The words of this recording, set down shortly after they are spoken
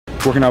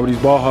Working out with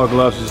these ball hog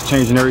gloves is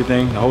changing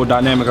everything, the whole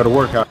dynamic of the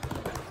workout.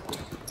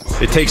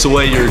 It takes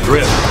away your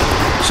grip.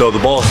 So the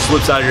ball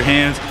slips out of your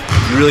hands.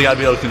 You really got to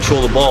be able to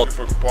control the ball.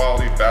 For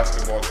quality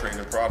basketball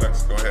training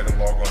products, go ahead and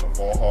log on to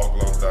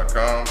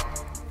ballhoggloves.com.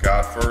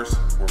 God first,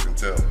 work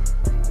until.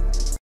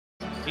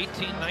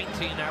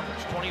 18-19,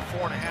 averaged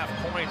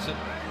 24.5 points, and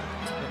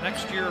the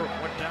next year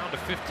went down to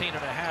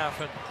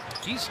 15.5, and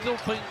he's still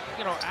being,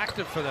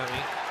 active for them.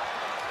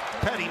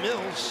 Patty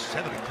Mills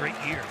having a great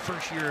year.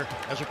 First year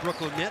as a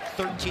Brooklyn Net,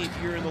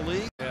 13th year in the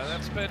league. Yeah,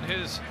 that's been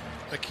his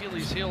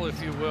Achilles heel,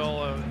 if you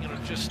will.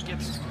 Just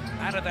gets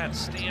out of that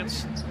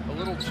stance a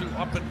little too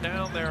up and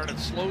down there, and it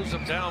slows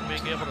him down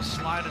being able to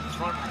slide in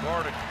front and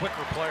guard at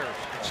quicker players.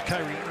 It's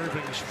Kyrie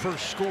Irving's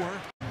first score.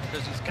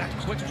 Because he's got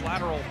quick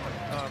lateral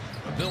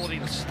ability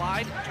to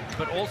slide,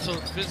 but also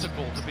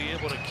physical to be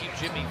able to keep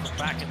Jimmy from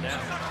backing down.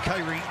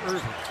 Kyrie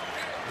Irving.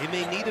 They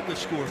may need him to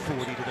score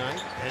 40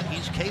 tonight, and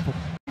he's capable.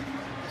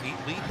 He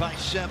lead by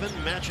 7,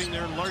 matching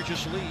their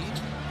largest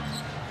lead.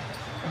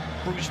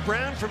 Bruce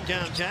Brown from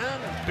downtown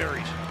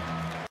buries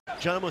it.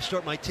 John, I'm going to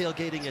start my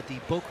tailgating at the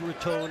Boca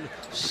Raton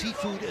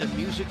Seafood and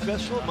Music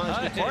Festival at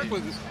Mosman Park.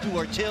 We'll do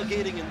our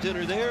tailgating and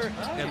dinner there,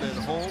 and then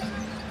home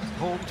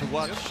to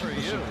watch. Good for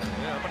you.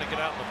 Yeah, I'm going to get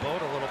out in the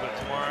boat a little bit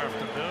tomorrow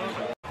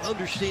afternoon.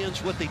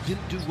 Understands what they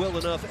didn't do well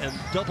enough and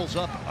doubles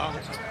up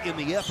in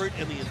the effort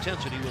and the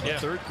intensity when the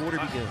third quarter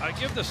begins. I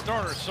give the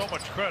starters so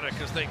much credit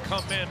because they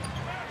come in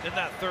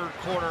that third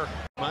quarter.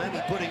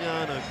 Miami putting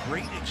on a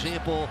great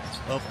example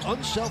of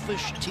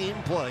unselfish team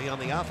play on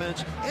the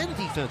offense and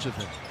defensive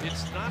end.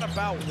 It's not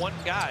about one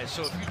guy,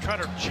 so if you try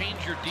to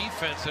change your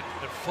defense and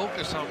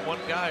focus on one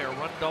guy or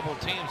run double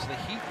teams, the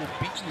Heat will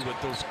beat you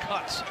with those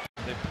cuts.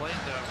 They played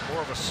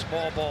more of a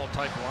small ball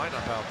type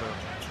lineup out there.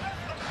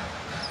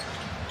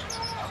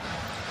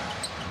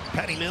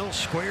 Patty Mills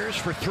squares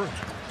for 3.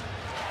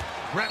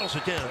 Rattles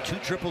it down. 2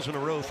 triples in a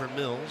row for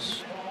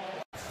Mills.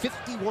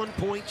 51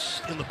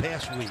 points in the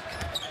past week.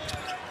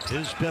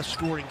 His best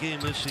scoring game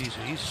this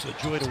season. He's a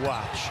joy to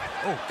watch.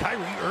 Oh,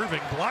 Kyrie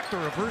Irving blocked the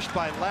reverse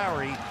by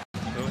Lowry.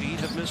 So Heat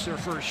have missed their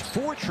first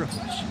 4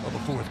 triples of the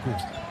fourth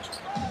quarter.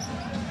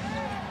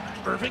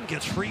 Irving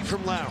gets free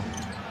from Lowry.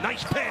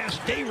 Nice pass.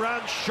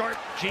 Day'Ron Sharp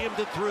jammed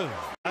it through.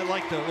 I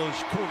like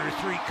those corner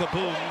 3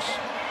 kabooms.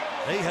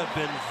 They have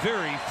been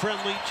very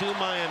friendly to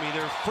Miami.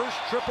 Their first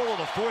triple of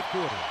the fourth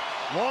quarter.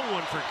 Long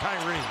one for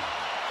Kyrie.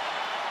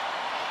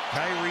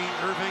 Kyrie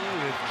Irving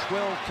with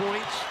 12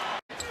 points.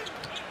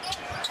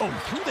 Oh,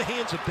 through the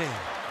hands of Bam.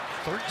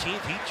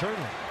 13th Heat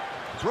turnover.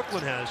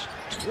 Brooklyn has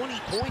 20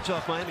 points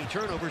off Miami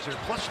turnovers. They're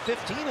plus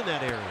 15 in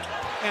that area.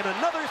 And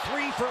another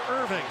 3 for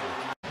Irving.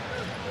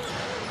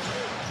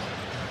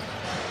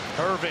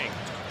 Irving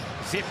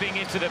zipping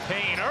into the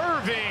paint.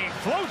 Irving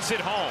floats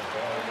it home.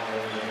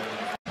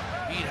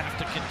 He'd have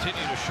to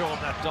continue to show him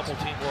that double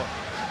team look.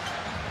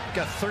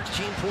 Got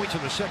 13 points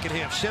in the second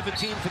half,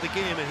 17 for the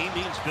game, and he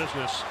means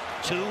business.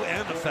 2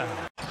 and a foul.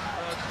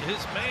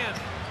 His man,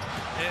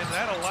 and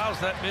that allows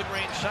that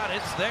mid-range shot.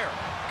 It's there.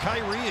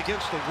 Kyrie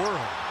against the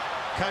world.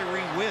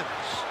 Kyrie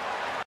wins.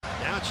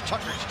 Now it's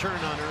Tucker's turn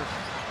on her.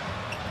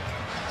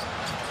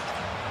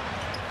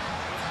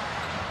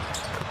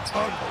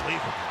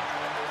 Unbelievable.